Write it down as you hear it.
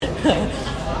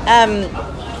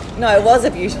No, it was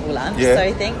a beautiful lunch,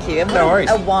 so thank you. And No worries.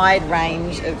 a wide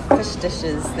range of fish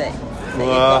dishes that you've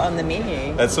got on the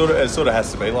menu. It sort of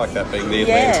has to be like that, being the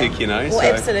Atlantic, you know. Well, so,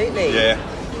 absolutely. Yeah,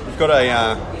 we've got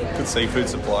a good seafood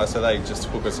supply, so they just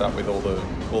hook us up with all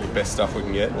the best stuff we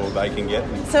can get, or they can get.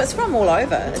 So it's from all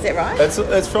over, is that right?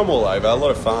 It's from all over. A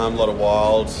lot of farm, a lot of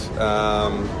wild,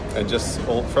 and just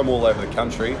from all over the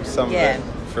country. Some of it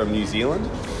from New Zealand.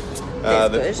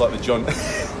 That's good. Like the John.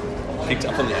 Picked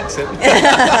up on the accent.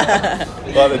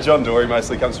 Like the John Dory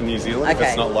mostly comes from New Zealand if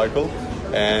it's not local.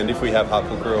 And if we have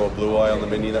Hapukura or Blue Eye on the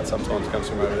menu, that sometimes comes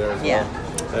from over there as well.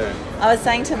 Yeah. I was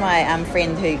saying to my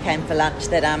friend who came for lunch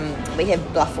that we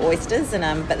have bluff oysters,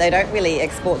 and but they don't really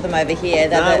export them over here.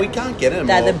 We can't get them.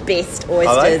 They're the best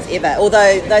oysters ever.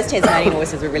 Although those Tasmanian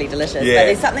oysters are really delicious. Yeah. But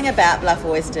there's something about bluff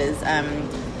oysters.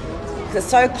 It's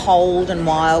so cold and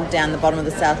wild down the bottom of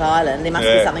the South Island. There must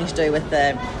be something to do with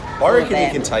the... I reckon you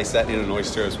can taste that in an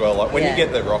oyster as well. Like when you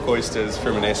get the rock oysters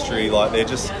from an estuary, like they're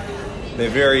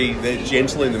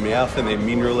gentle in the mouth and they're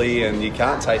minerally, and you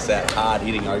can't taste that hard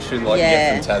hitting ocean like you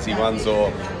get from Tassie ones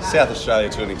or South Australia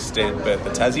to an extent, but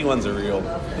the Tassie ones are real.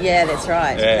 Yeah, that's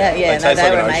right.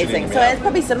 They were amazing. So it's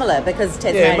probably similar because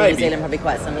Tasmania and New Zealand are probably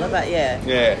quite similar, but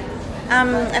Yeah.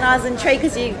 And I was intrigued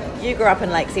because you grew up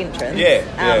in Lakes Entrance.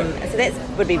 So that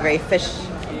would be very fish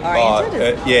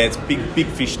oriented. It's big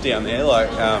fish down there.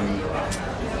 Like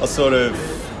I sort of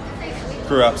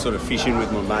grew up sort of fishing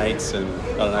with my mates, and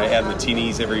I don't know, out in the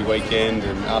tinnies every weekend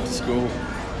and after school.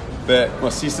 But my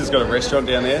sister's got a restaurant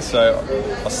down there, so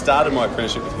I started my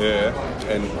apprenticeship with her,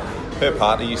 and her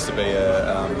partner used to be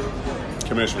a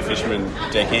commercial fisherman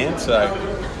deckhand. So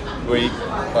we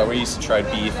used to trade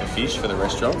beer for fish for the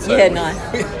restaurant. So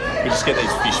nice. We just get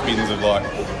these fish bins of like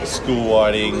school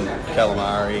whiting,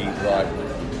 calamari, like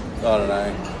I don't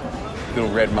know,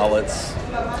 little red mullets,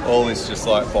 all this just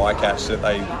like bycatch that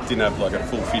they didn't have like a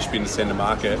full fish bin to send to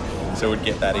market, so we'd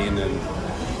get that in and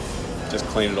just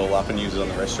clean it all up and use it on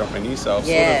the restaurant menu. So I've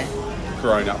sort of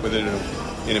grown up with it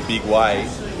in a big way.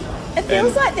 It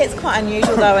feels like that's quite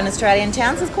unusual though in Australian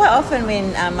towns, because quite often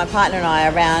when my partner and I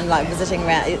are around, like visiting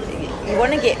around, you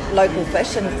want to get local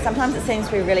fish, and sometimes it seems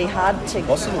to be really hard to...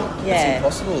 Impossible. It's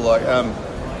impossible. Like,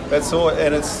 that's all,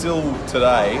 and it's still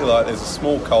today, like there's a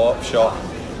small co-op shop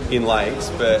in Lakes,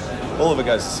 but all of it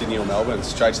goes to Sydney or Melbourne,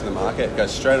 straight to the market. It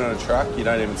goes straight on a truck, you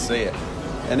don't even see it.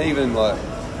 And even like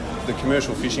the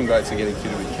commercial fishing boats are getting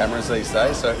fitted with cameras these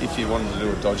days, so if you wanted to do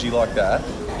a dodgy like that,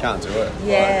 you can't do it.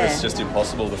 Yeah. Like, it's just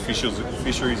impossible. The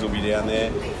fisheries will be down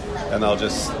there and they'll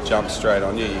just jump straight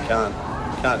on you. You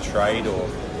can't trade or...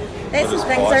 That's the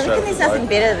thing, so I reckon there's nothing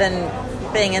better than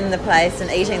being in the place and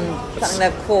eating something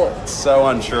they've caught. It's so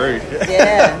untrue.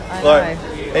 Yeah, I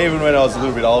know. Even when I was a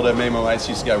little bit older, me and my mates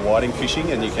used to go whiting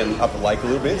fishing, and you can up the lake a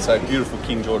little bit, so beautiful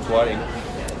King George whiting.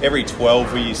 Every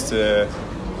 12 we used to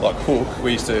like cook,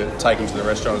 we used to take them to the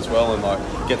restaurant as well and like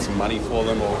get some money for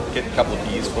them or get a couple of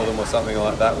beers for them or something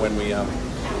like that when we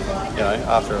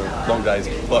after a long day's,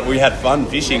 like we had fun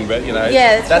fishing, but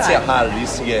that's right. how hard it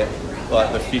is to get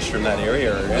like the fish from that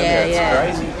area around there.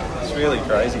 It's crazy. It's really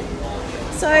crazy.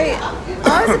 So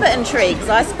I was a bit intrigued because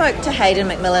I spoke to Hayden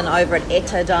McMillan over at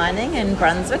Etta Dining in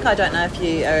Brunswick. I don't know if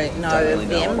you know of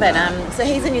them, but so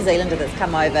he's a New Zealander that's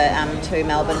come over to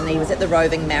Melbourne, and he was at the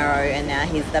Roving Marrow, and now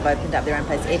they've opened up their own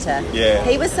place, Etta. Yeah.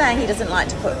 He was saying he doesn't like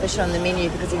to put fish on the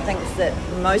menu because he thinks that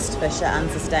most fish are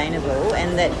unsustainable,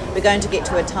 and that we're going to get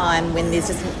to a time when there's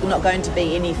just not going to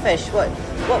be any fish. What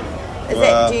is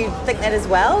that? Do you think that as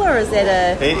well, or is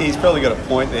that a... He's probably got a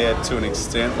point there to an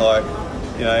extent. Like,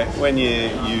 when you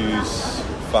use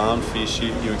farmed fish,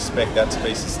 you expect that to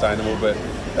be sustainable, but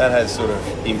that has sort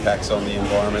of impacts on the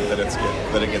environment that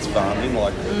it gets farmed in,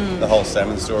 like the whole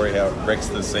salmon story, how it wrecks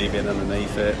the seabed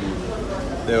underneath it.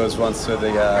 And there was once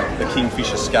the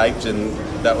kingfish escaped, and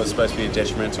that was supposed to be a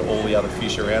detriment to all the other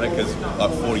fish around it, because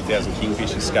like 40,000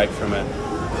 kingfish escaped from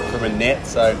a net.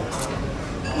 So,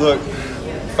 look,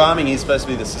 farming is supposed to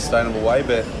be the sustainable way,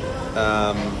 but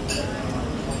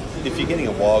if you're getting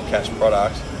a wild catch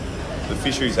product, the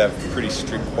fisheries have pretty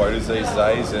strict quotas these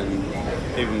days, and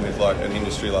even with like an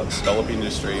industry like the scallop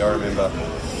industry, I remember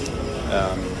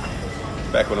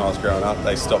back when I was growing up,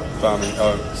 they stopped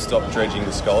dredging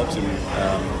the scallops in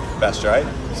Bass Strait,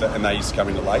 and they used to come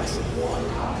into lakes.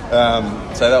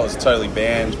 So that was totally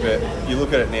banned, but you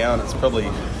look at it now and it's probably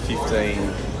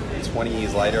 15, 20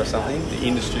 years later or something, the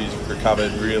industry's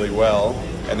recovered really well,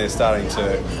 and they're starting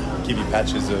to give you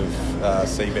patches of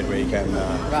seabed where you can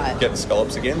get the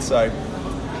scallops again. So I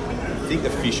think the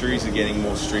fisheries are getting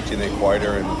more strict in their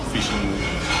quota and fishing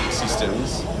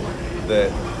systems,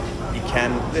 that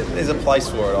there's a place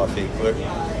for it, I think. Look,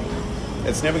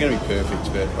 it's never going to be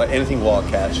perfect, but like anything wild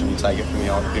catch and you take it from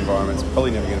the environment, it's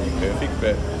probably never going to be perfect,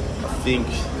 but I think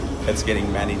it's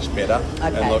getting managed better. Okay.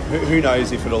 And look, who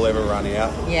knows if it'll ever run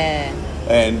out. Yeah.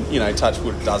 And, touch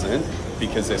wood, it doesn't,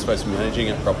 because they're supposed to be managing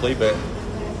it properly, but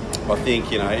I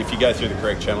think, if you go through the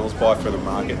correct channels, buy from the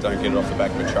market, don't get it off the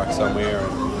back of a truck somewhere,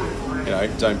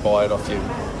 and, don't buy it off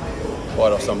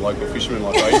some local fisherman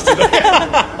like I used to do.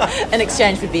 In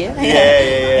exchange for beer.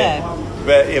 Yeah.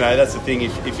 But, that's the thing,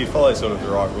 if you follow sort of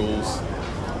the right rules,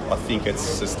 I think it's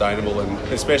sustainable, and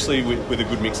especially with a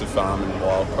good mix of farm and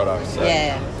wild products. So,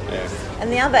 yeah.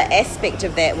 And the other aspect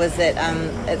of that was that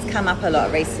it's come up a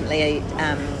lot recently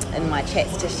in my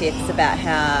chats to chefs about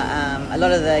how a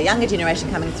lot of the younger generation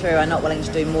coming through are not willing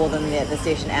to do more than the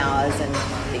certain hours, and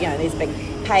these big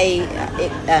pay,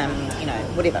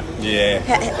 whatever. Yeah.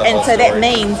 And so that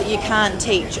means that you can't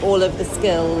teach all of the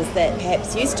skills that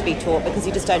perhaps used to be taught because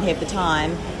you just don't have the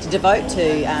time to devote to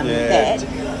that.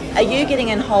 Are you getting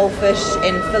in whole fish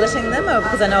and filleting them? Or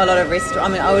because I know a lot of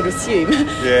restaurants, I would assume,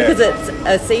 because it's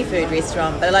a seafood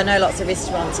restaurant, but I know lots of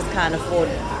restaurants just can't afford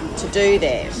to do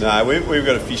that. No, we've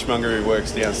got a fishmonger who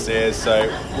works downstairs, so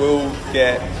we'll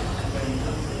get,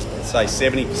 say,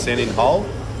 70% in whole,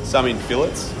 some in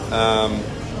fillets.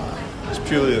 It's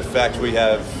purely the fact we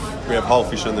have whole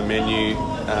fish on the menu.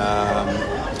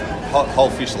 Whole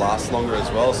fish lasts longer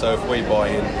as well, so if we buy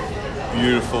in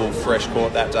beautiful fresh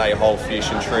caught that day whole fish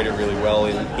and treat it really well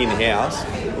in-house,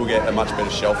 we'll get a much better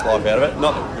shelf life out of it.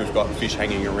 Not that we've got fish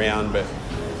hanging around, but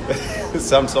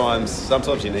sometimes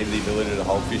you need the ability to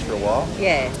hold fish for a while.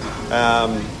 Yeah.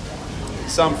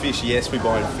 Some fish, yes, we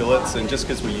buy in fillets, and just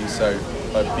because we use so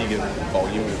big a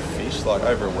volume of fish, like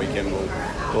over a weekend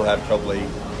we'll have probably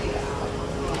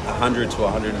 100 to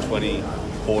 120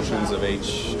 portions of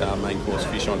each main course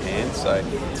fish on hand, so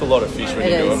it's a lot of fish when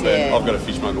you do it, but I've got a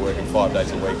fishmonger working 5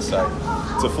 days a week, so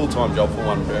it's a full-time job for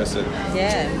one person.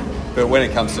 Yeah. But when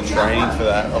it comes to training for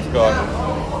that,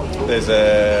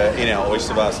 in our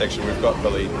oyster bar section, we've got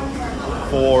probably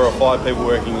 4 or 5 people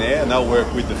working there, and they'll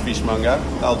work with the fishmonger.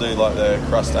 They'll do like the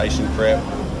crustacean prep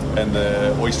and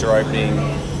the oyster opening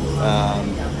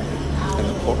and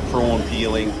the prawn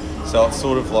peeling. So it's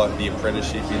sort of like the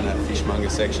apprenticeship in that fishmonger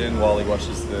section while they watch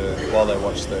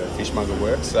the fishmonger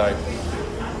work. So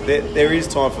there is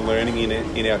time for learning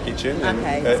in our kitchen, and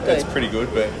it's pretty good.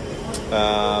 But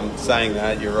saying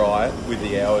that, you're right. With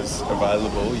the hours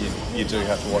available, you do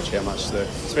have to watch how much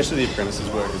especially the apprentices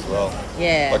work as well.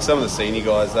 Yeah. Like some of the senior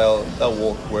guys, they'll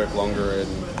work longer and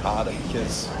harder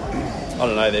because I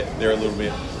don't know,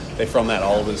 they're from that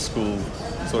older school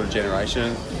sort of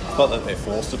generation. It's not that they're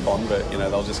forced upon, but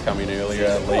they'll just come in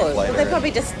earlier, leave later. Well, they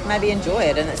probably just maybe enjoy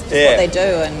it, and it's just what they do.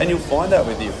 And you'll find that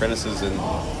with the apprentices and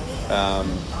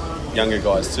younger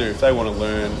guys too. If they want to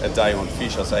learn a day on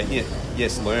fish, I'll say,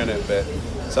 yes, learn it, but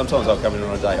sometimes I'll come in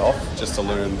on a day off just to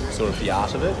learn sort of the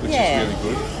art of it, which is really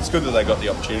good. It's good that they got the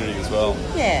opportunity as well.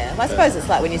 Yeah, well, I suppose it's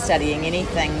like when you're studying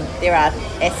anything, there are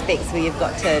aspects where you've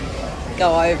got to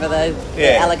go over the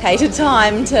allocated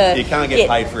time to... You can't get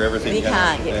paid for everything. You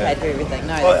can't get paid for everything,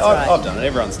 no, well, that's right. I've done it,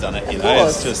 everyone's done it,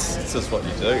 it's just what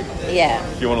you do. Yeah.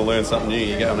 If you want to learn something new,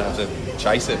 you're going to have to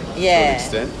chase it to an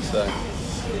extent, so...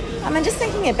 I mean, just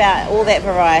thinking about all that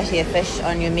variety of fish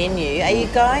on your menu, are you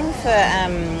going for,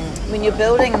 when you're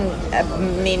building a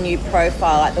menu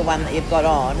profile like the one that you've got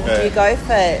on, do you go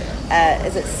for,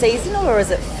 is it seasonal or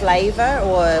is it flavour,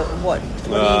 or what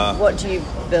do you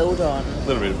build on? A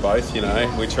little bit of both,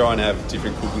 We try and have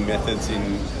different cooking methods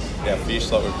in our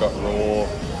fish, like we've got raw,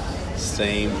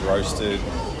 steamed, roasted,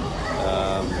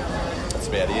 that's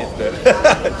about it, but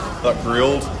like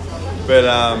grilled. But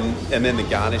and then the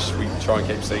garnish we try and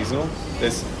keep seasonal.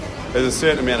 There's a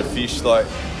certain amount of fish, like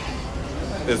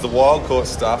there's the wild caught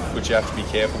stuff which you have to be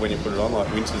careful when you put it on. Like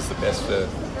winter's the best for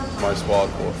most wild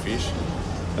caught fish,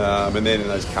 and then in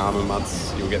those calmer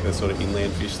months you'll get the sort of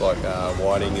inland fish like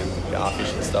whiting and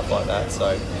garfish and stuff like that.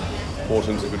 So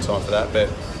autumn's a good time for that.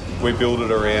 But we build it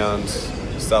around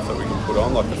stuff that we can put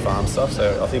on, like the farm stuff.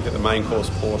 So I think at the main course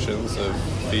portions of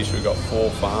fish we've got 4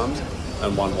 farmed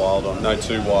and 2 wild on,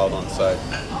 so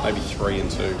maybe 3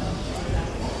 and 2.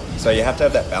 So you have to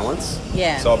have that balance.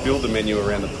 Yeah. So I build the menu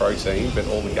around the protein, but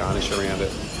all the garnish around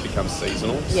it becomes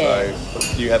seasonal. Yeah. So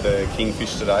you had the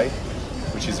kingfish today,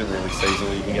 which isn't really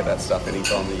seasonal. You can get that stuff any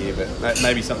time of the year, but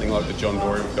maybe something like the John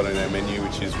Dory we've got in our menu,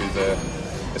 which is with the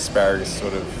asparagus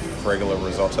sort of regular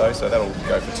risotto. So that'll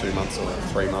go for 2 months or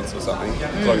 3 months or something,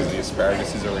 as long as the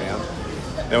asparagus is around.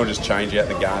 Then we'll just change out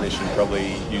the garnish and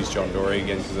probably use John Dory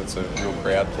again because it's a real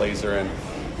crowd pleaser, and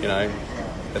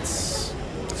it's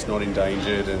not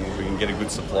endangered and we can get a good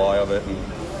supply of it, and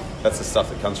that's the stuff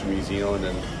that comes from New Zealand,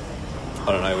 and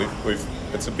I don't know,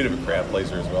 it's a bit of a crowd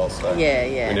pleaser as well, so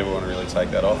Yeah. we never want to really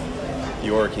take that off. The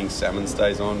Ora King salmon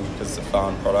stays on because it's a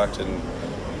farm product, and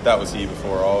that was here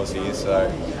before I was here,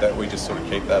 so that we just sort of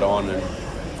keep that on, and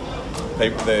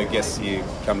the guests here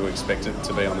come to expect it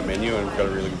to be on the menu, and we've got a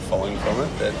really good following from it.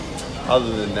 But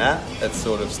other than that, it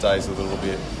sort of stays a little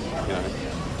bit,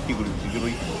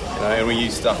 higgledy-piggledy, and we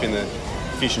use stuff in the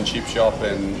fish and chip shop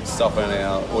and stuff on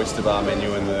our oyster bar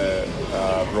menu and the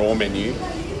raw menu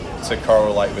to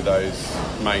correlate with those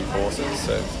main courses.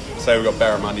 So say we've got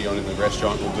barramundi on in the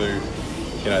restaurant, we'll do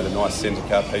the nice centre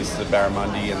cut pieces of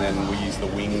barramundi, and then we use the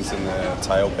wings and the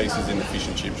tail pieces in the fish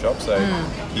and chip shop. So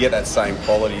you get that same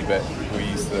quality, but we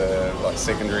use the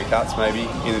secondary cuts maybe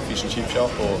in the fish and chip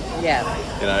shop, or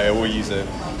we'll use a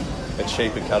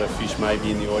cheaper cut of fish maybe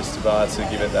in the oyster bar to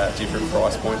give it that different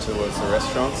price point towards the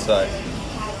restaurant. So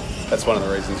that's one of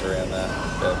the reasons around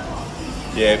that.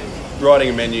 But yeah, writing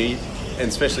a menu, and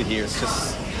especially here,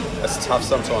 it's tough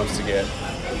sometimes to get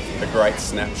a great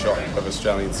snapshot of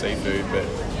Australian seafood, but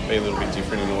be a little bit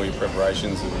different in all your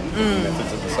preparations and cooking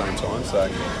methods at the same time. So,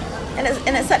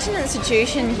 and it's such an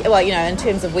institution. Well, in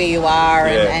terms of where you are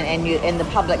and the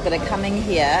public that are coming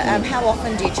here. How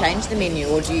often do you change the menu,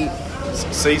 or do you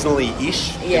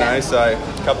seasonally-ish? So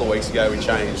a couple of weeks ago we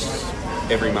changed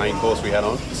every main course we had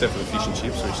on, except for the fish and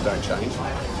chips, which don't change.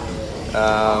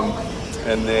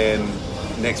 And then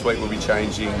next week we'll be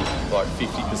changing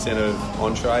 50% of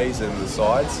entrees and the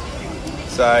sides.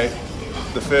 So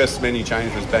the first menu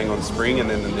change was bang on spring, and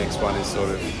then the next one is sort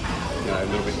of a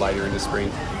little bit later into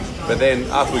spring. But then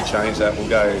after we change that, we'll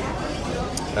go.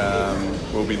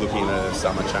 We'll be looking at a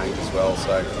summer change as well.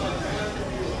 So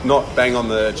not bang on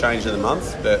the change of the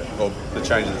month, or the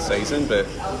change of the season, but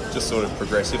just sort of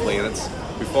progressively. And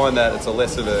we find that it's a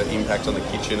less of an impact on the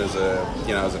kitchen as a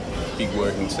big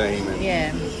working team, and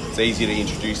it's easier to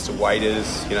introduce to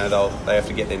waiters. They have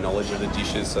to get their knowledge of the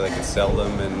dishes so they can sell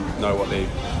them and know what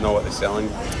they're selling.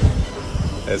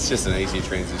 It's just an easier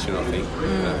transition, I think,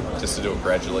 just to do it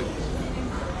gradually.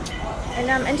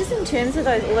 And just in terms of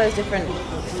all those different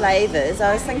flavours,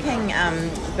 I was thinking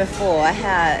before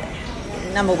how,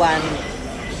 number one,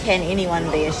 can anyone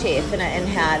be a chef, and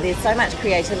how there's so much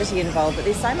creativity involved, but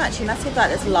there's so much, you must have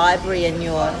this library in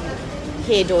your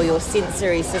head or your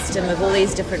sensory system of all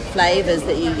these different flavours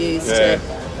that you use to...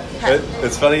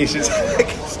 It's funny you should say,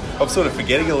 I'm sort of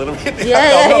forgetting a little bit.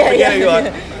 I'm not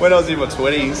forgetting, when I was in my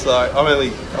 20s,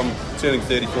 I'm turning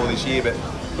 34 this year, but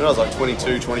when I was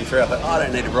 22, 23, I thought, I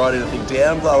don't need to write anything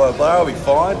down, blah, blah, blah, I'll be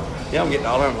fine. I'm getting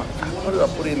older, I'm like, what did I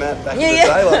put in that back in the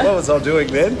day? What was I doing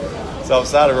then? So I've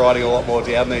started writing a lot more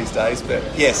down these days, but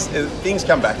yes, things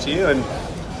come back to you, and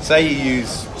say you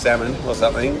use salmon or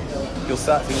something, you'll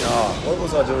start thinking, what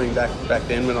was I doing back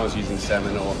then when I was using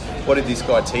salmon, or what did this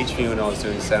guy teach me when I was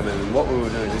doing salmon, and what we were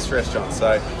doing in this restaurant.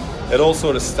 So it all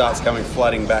sort of starts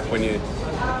flooding back when you,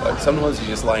 sometimes you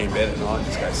just lay in bed at night and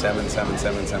just go salmon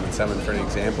for an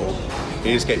example.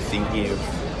 You just keep thinking of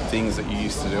things that you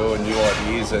used to do and new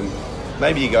ideas, and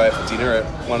maybe you go out for dinner at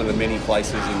one of the many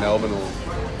places in Melbourne or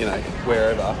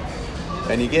wherever,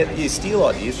 and you steal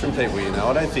ideas from people.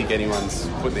 I don't think anyone's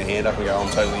putting their hand up and go, I'm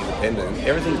totally independent.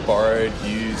 Everything's borrowed,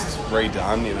 used,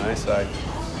 redone, so I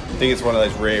think it's one of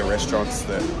those rare restaurants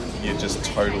that you're just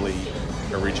totally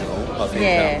original, I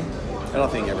think. And I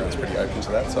think everyone's pretty open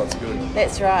to that, so it's good.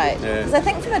 That's right. Because I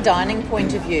think from a dining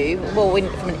point of view,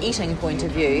 from an eating point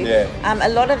of view, a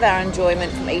lot of our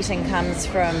enjoyment from eating comes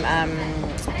from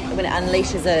when it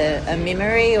unleashes a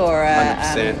memory or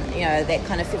that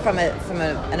kind of from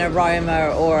an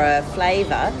aroma or a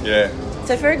flavour.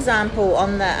 So for example,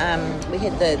 on the we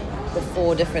had the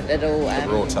 4 different little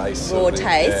raw taste,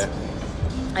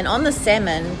 and on the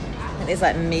salmon, there's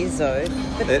miso.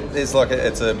 There's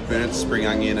it's a burnt spring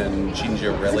onion and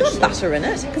ginger relish. There's butter in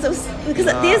it because there's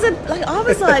I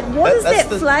was like, what is that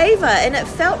flavour? And it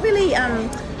felt really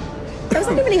it was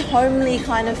a really homely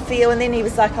kind of feel. And then he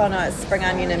was like, oh no, it's spring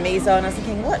onion and miso, and I was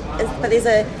thinking, but there's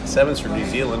a salmon's from New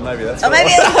Zealand, maybe that's I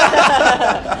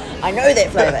know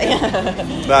that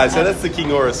flavour. No, so that's the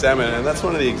King Ora salmon, and that's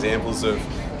one of the examples of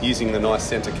using the nice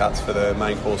centre cuts for the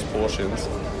main course portions.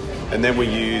 And then we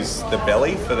use the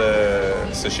belly for the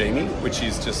sashimi, which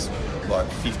is just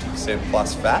 50%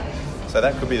 plus fat. So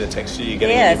that could be the texture you're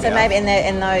getting. Yeah, so maybe and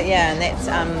that's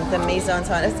the miso and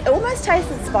so on. It almost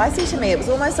tasted spicy to me. It was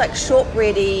almost like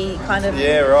shortbready kind of.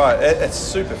 Yeah, right. It's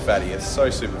super fatty. It's so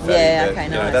super fatty. Yeah, okay,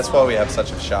 nice. That's why we have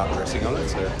such a sharp dressing on it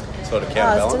to sort of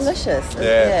counterbalance. Oh, it's delicious.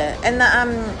 Yeah. And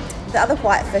the other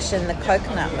white fish in the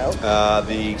coconut milk.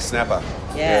 The snapper.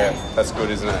 Yeah, that's good,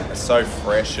 isn't it? It's so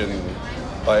fresh and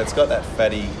it's got that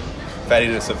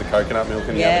fattiness of the coconut milk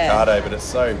and the avocado, but it's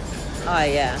so Oh,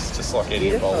 yeah. It's just like any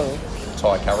Beautiful. bowl of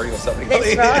Thai curry or something.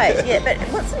 That's right. Yeah, but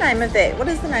what's the name of that? What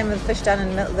is the name of the fish done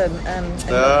in milk?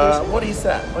 What is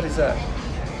that?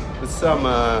 It's some.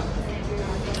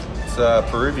 It's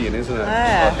Peruvian, isn't it?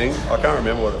 Ah. I think. I can't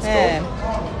remember what it's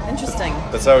called. Interesting.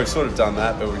 But so we've sort of done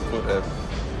that, but we've put a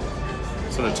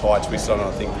sort of Thai twist on it,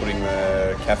 I think, putting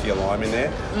the kaffir lime in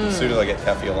there. As soon as I get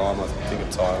kaffir lime, I think of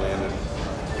Thailand.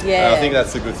 And I think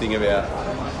that's the good thing about...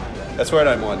 That's where I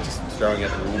don't mind just throwing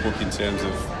out the rule book in terms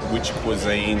of which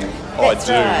cuisine I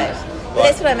do. Right. But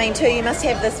that's what I mean too. You must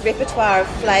have this repertoire of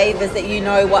flavours that you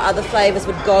know what other flavours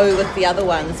would go with the other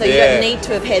one. So you don't need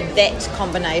to have had that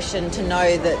combination to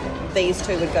know that these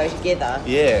two would go together.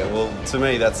 Yeah, well, to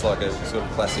me, that's like a sort of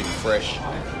classic fresh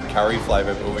curry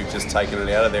flavour, but we've just taken it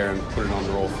out of there and put it on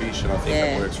raw fish, and I think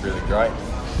that works really great.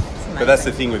 But that's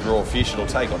the thing with raw fish, it'll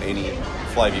take on any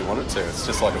flavour you want it to. It's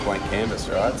just like a blank canvas,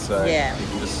 right? So you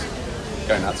can just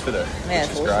go nuts with it, which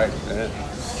is great. Yeah.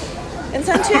 And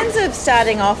so in terms of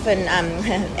starting off and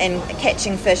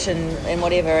catching fish and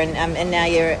whatever, and now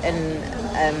you're in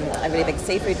a really big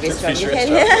seafood restaurant.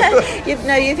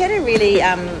 You've had a really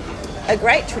a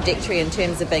great trajectory in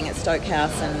terms of being at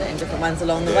Stokehouse and different ones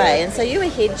along the way. And so you were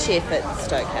head chef at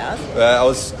Stokehouse. I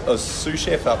was sous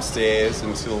chef upstairs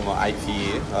until my 8th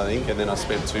year, I think, and then I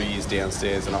spent 2 years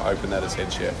downstairs and I opened that as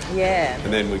head chef. Yeah.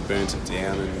 And then we burnt it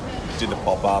down and did the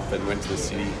pop-up and went to the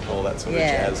city, all that sort of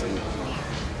jazz. And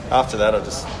after that, I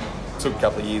just took a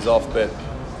couple of years off, but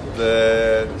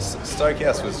the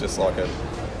Stokehouse was just like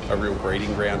a real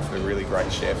breeding ground for really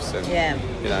great chefs, and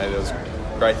you know, there was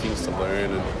great things to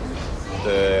learn, and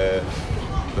the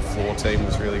floor team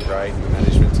was really great, and the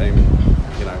management team,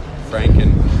 you know, Frank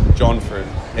and John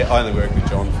I only worked with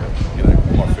John for, you know,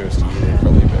 my first year there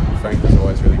probably, but Frank was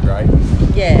always really great.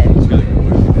 Yeah. It was really good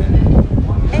working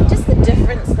there. And just the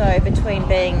difference though between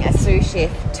being a sous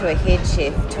chef to a head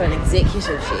chef to an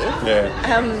executive chef. Yeah.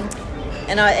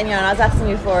 And I was asking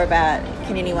you before about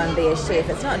can anyone be a chef?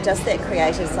 It's not just that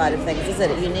creative side of things, is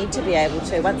it? You need to be able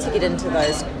to, once you get into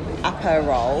those upper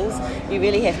roles, you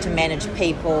really have to manage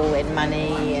people and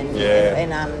money and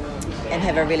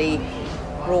have a really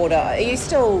broader. Are you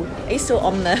still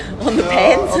on the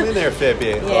pants? I'm in there a fair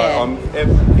bit. Yeah.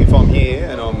 Like if I'm here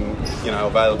and I'm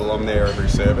available, I'm there every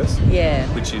service. Yeah.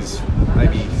 Which is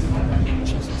maybe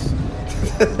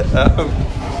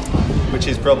which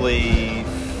is probably,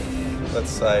 let's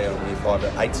say, I'm here 5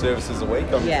 to 8 services a week.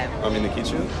 I'm in the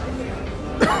kitchen.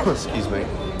 Excuse me.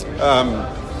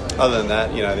 Other than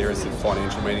that, there is the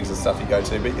financial meetings and stuff you go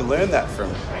to, but you learn that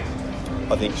from,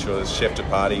 I think, chef de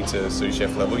partie to sous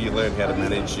chef level. You learn how to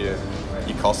manage your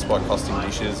costs by costing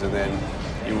dishes, and then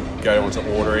you go on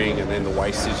to ordering, and then the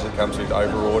wastage that comes with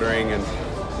over-ordering, and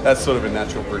that's sort of a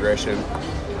natural progression.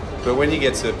 But when you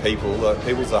get to people,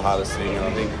 people's the hardest thing, and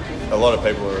I think a lot of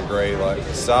people will agree,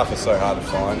 staff are so hard to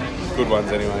find, good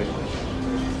ones anyway,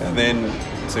 and then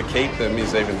to keep them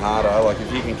is even harder.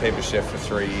 If you can keep a chef for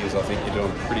 3 years, I think you're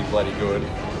doing pretty bloody good.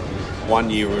 1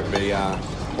 year would be about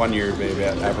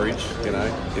average,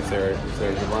 if they're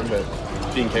a good one. But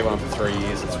if you can keep one for 3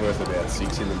 years, it's worth about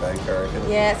 6 in the bank, I reckon.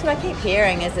 Yeah, that's what I keep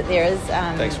hearing, is that there is...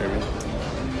 Thanks, Remy.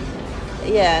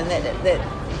 Yeah, and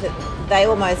that they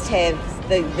almost have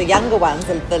the younger ones,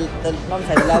 not to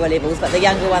say the lower levels, but the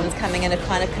younger ones coming in and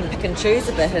kind of can pick and choose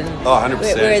a bit. And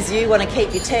 100%. Whereas you want to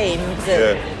keep your team,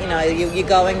 you're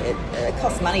going, it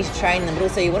costs money to train them, but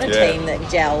also you want a team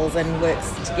that gels and works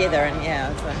together.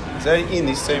 And So in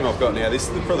this team I've got now, this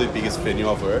is probably the biggest venue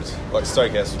I've worked.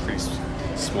 Stokehouse is pretty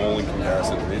small in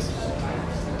comparison to this.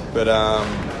 But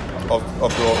I've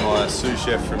brought my sous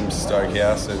chef from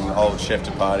Stokehouse and old chef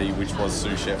de partie, which was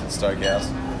sous chef at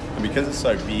Stokehouse. And because it's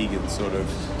so big and sort of,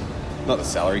 not the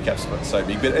salary cap's but so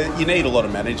big, but you need a lot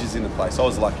of managers in the place. I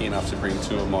was lucky enough to bring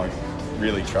 2 of my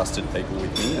really trusted people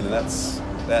with me, and that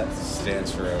stands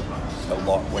for a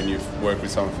lot when you've worked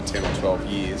with someone for 10 or 12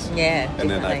 years. Yeah, and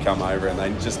then they come over and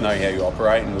they just know how you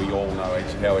operate, and we all know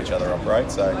how each other operate.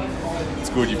 So it's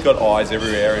good. You've got eyes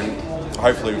everywhere, and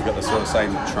hopefully we've got the sort of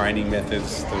same training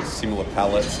methods, the similar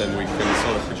palettes, and we can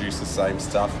sort of produce the same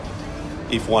stuff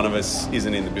if one of us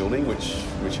isn't in the building,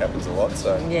 which happens a lot.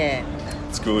 So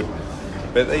it's good.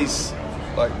 But these,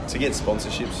 to get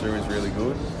sponsorships through is really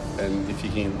good, and if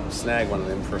you can snag one of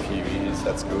them for a few years,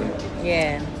 that's good.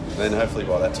 Yeah. And then hopefully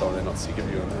by that time they're not sick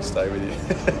of you and they stay with you.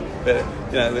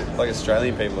 But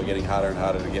Australian people are getting harder and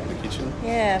harder to get in the kitchen.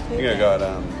 Yeah. You're gonna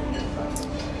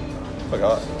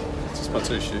go at just my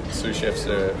 2 sous chefs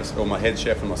or my head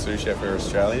chef and my sous chef are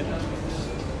Australian,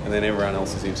 and then everyone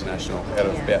else is international. Out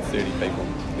of about 30 people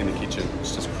in the kitchen,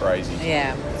 it's just crazy.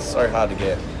 Yeah, it's so hard to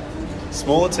get.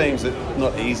 Smaller teams are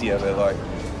not easier. They're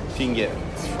if you can get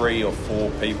 3 or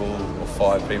 4 people or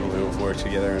 5 people who have worked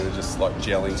together and are just like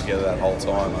gelling together that whole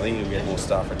time, I think you'll get more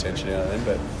staff retention out of them.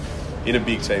 But in a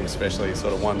big team especially,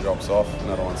 sort of one drops off,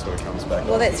 another one sort of comes back.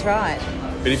 Well, that's right.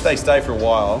 But if they stay for a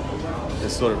while,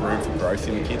 there's sort of room for growth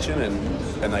in the kitchen,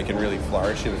 and they can really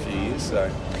flourish in a few years.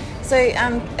 So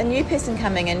a new person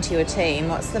coming into your team,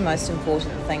 what's the most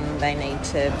important thing they need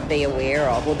to be aware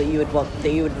of, or that you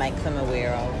would make them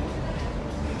aware of?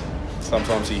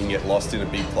 Sometimes you can get lost in a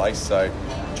big place, so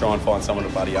try and find someone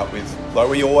to buddy up with. Like,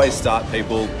 we always start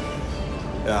people,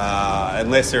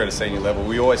 unless they're at a senior level,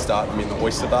 we always start them in the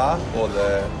oyster bar or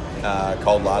the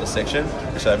cold larder section,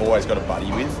 which they've always got a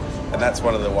buddy with, and that's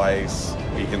one of the ways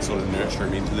you can sort of nurture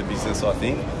them into the business, I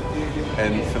think.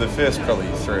 And for the first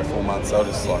probably 3 or 4 months, they'll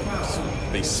just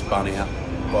be spun out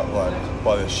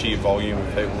by the sheer volume of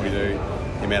people we do,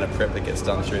 the amount of prep that gets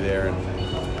done through there, and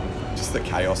just the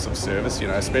chaos of service,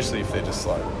 especially if they're just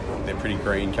they're pretty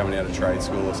green coming out of trade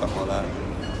school or something like that.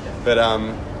 But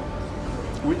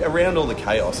around all the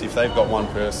chaos, if they've got one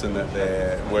person that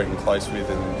they're working close with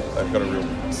and they've got a real,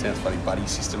 sounds funny, buddy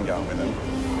system going with them,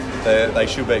 they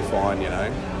should be fine,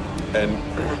 And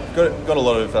got a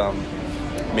lot of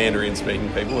Mandarin speaking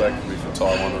people, that could be from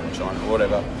Taiwan or China or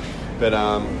whatever. But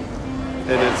and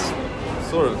it's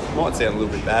sort of, might sound a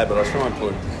little bit bad, but I try and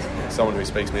put someone who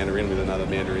speaks Mandarin with another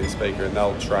Mandarin speaker, and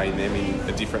they'll train them in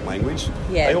a different language.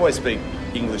 Yeah. They always speak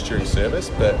English during service,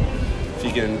 but if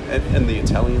you can, and the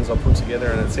Italians I put together,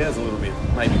 and it sounds a little bit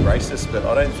maybe racist, but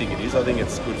I don't think it is. I think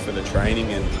it's good for the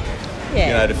training and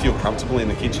to feel comfortable in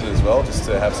the kitchen as well, just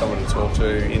to have someone to talk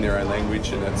to in their own language,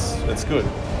 and it's good.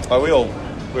 Like, we all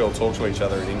talk to each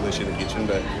other in English in the kitchen,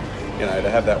 but to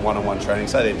have that one-on-one training,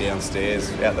 say they're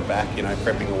downstairs out the back,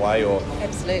 prepping away, or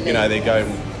absolutely, they go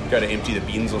to empty the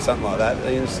bins or something like that,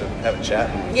 they just have a chat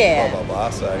and blah blah blah.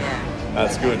 So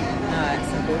that's good. No,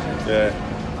 it's important. Yeah.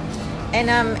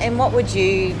 And what would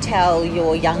you tell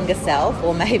your younger self,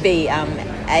 or maybe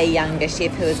a younger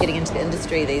chef who is getting into the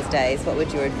industry these days? What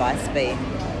would your advice be?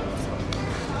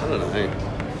 I don't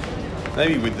know.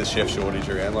 Maybe with the chef shortage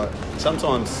around,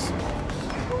 sometimes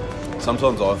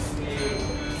I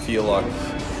feel like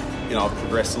I've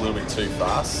progressed a little bit too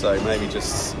fast. So maybe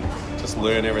just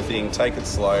learn everything, take it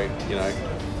slow,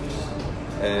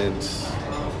 and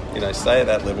stay at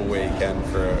that level where you can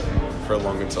for a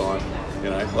longer time.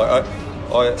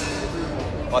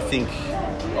 I think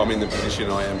I'm in the position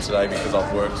I am today because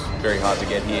I've worked very hard to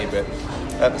get here, but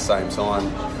at the same time,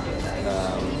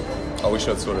 I wish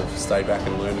I'd sort of stayed back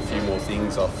and learned a few more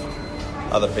things off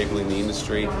other people in the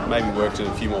industry, maybe worked at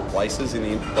a few more places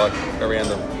around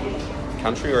the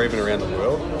country or even around the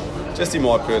world. Just in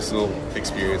my personal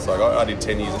experience, I did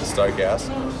 10 years at the Stokehouse,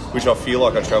 which I feel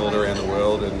like I travelled around the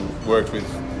world and worked with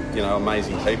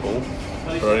amazing people,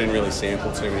 but I didn't really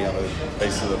sample too many other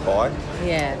pieces of the pie.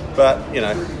 Yeah. But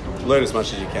learn as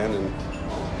much as you can and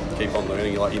keep on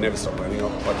learning. You never stop learning. I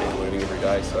keep learning every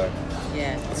day, so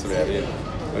that's about it.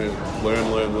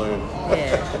 Learn.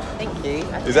 Yeah. Thank you.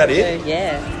 Is that it?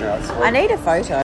 Yeah. Yeah, I need a photo.